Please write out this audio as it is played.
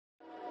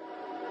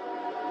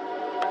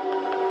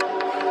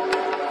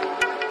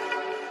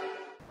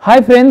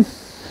Hi friends,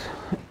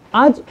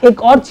 आज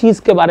एक और चीज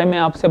के बारे में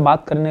आपसे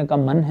बात करने का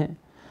मन है.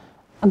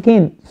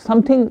 Again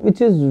something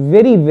which is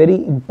very very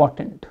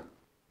important.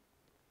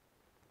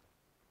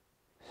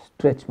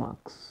 Stretch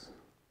marks,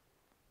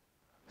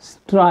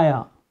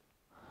 striae.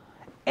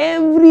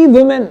 Every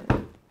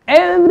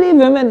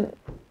woman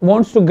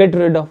wants to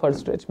get rid of her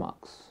stretch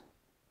marks.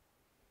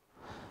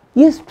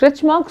 ये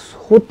स्ट्रेच मार्क्स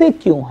होते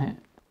क्यों हैं?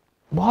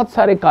 बहुत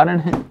सारे कारण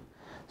हैं.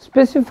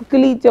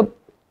 स्पेसिफिकली जब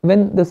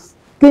when the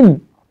skin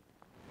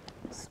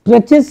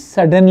stretches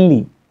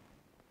suddenly,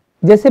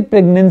 जैसे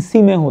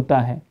प्रेगनेंसी में होता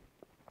है,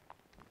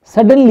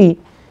 सडनली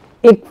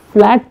एक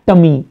फ्लैट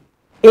टमी,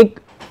 एक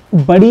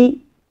बड़ी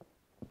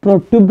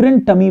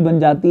प्रोट्यूबरेंट टमी बन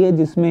जाती है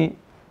जिसमें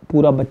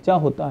पूरा बच्चा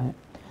होता है.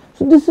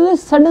 So this is a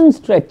sudden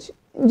stretch,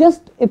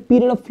 just a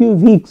period of few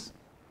weeks.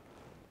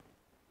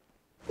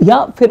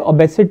 या फिर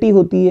ओबेसिटी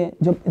होती है,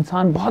 जब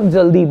इंसान बहुत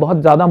जल्दी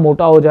बहुत ज्यादा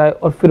मोटा हो जाए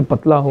और फिर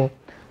पतला हो.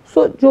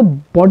 सो जो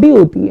बॉडी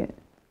होती है,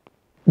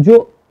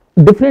 जो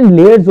डिफरेंट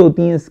लेयर्स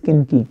होती हैं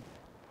स्किन की,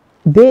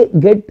 दे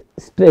गेट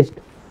स्ट्रेच्ड,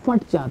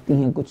 फट जाती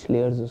हैं कुछ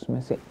लेयर्स उसमें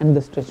से, and the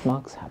stretch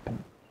marks happen.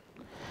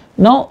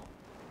 Now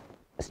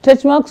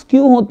stretch marks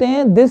क्यों होते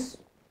हैं? This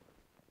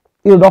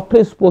your doctor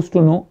is supposed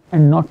to know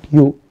and not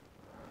you.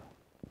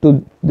 To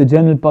the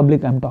general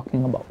public I'm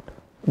talking about.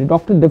 The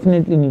doctor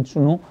definitely needs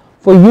to know.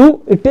 For you,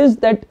 it is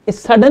that a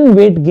sudden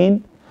weight gain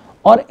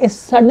or a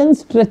sudden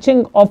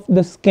stretching of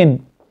the skin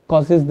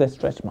causes the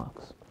stretch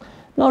marks.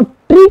 Now,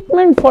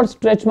 treatment for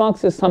stretch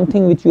marks is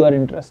something which you are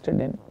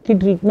interested in. कि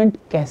treatment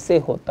कैसे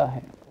होता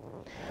है?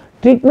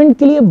 Treatment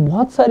के लिए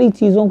बहुत सारी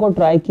चीज़ों को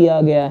try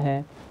किया गया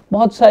है,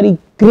 बहुत सारी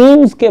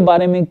creams के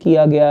बारे में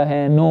किया गया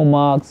है, no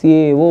marks,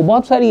 ये वो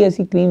बहुत सारी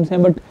ऐसी creams हैं,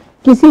 but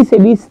किसी से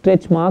भी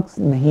stretch marks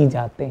नहीं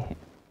जाते हैं.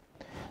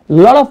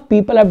 Lot of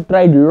people have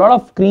tried lot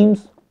of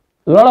creams,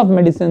 lot of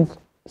medicines,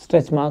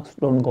 stretch marks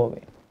don't go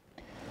away.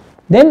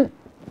 Then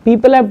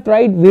people have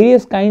tried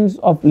various kinds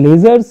of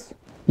lasers.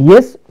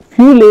 Yes,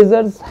 few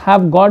lasers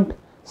have got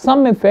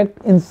some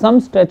effect in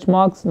some stretch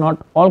marks,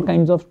 not all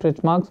kinds of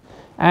stretch marks,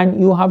 and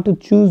you have to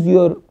choose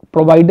your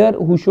provider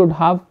who should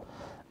have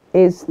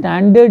a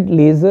standard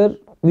laser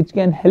which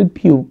can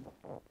help you,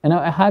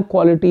 a high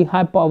quality,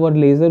 high power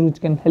laser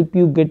which can help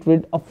you get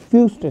rid of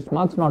few stretch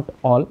marks, not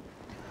all.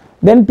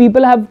 Then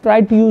people have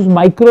tried to use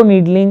micro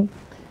needling,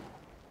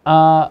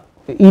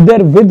 either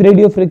with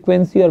radio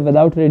frequency or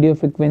without radio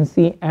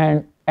frequency,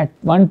 and at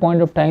one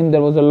point of time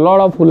there was a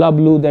lot of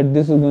hullabaloo that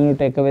this is going to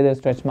take away the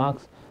stretch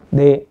marks.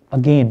 They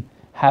again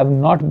have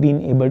not been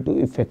able to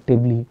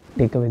effectively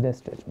take away the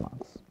stretch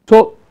marks.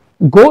 So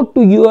go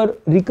to your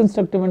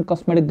reconstructive and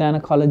cosmetic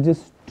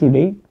gynecologist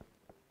today,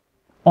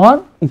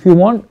 or if you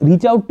want,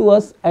 reach out to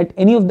us at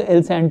any of the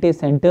El Sante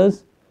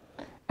centers,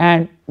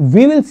 and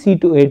we will see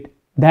to it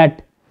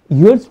that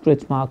your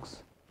stretch marks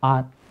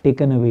are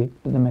taken away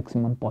to the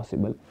maximum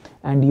possible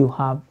and you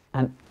have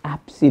an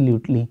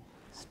absolutely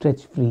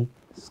stretch free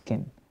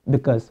skin,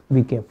 because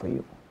we care for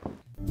you.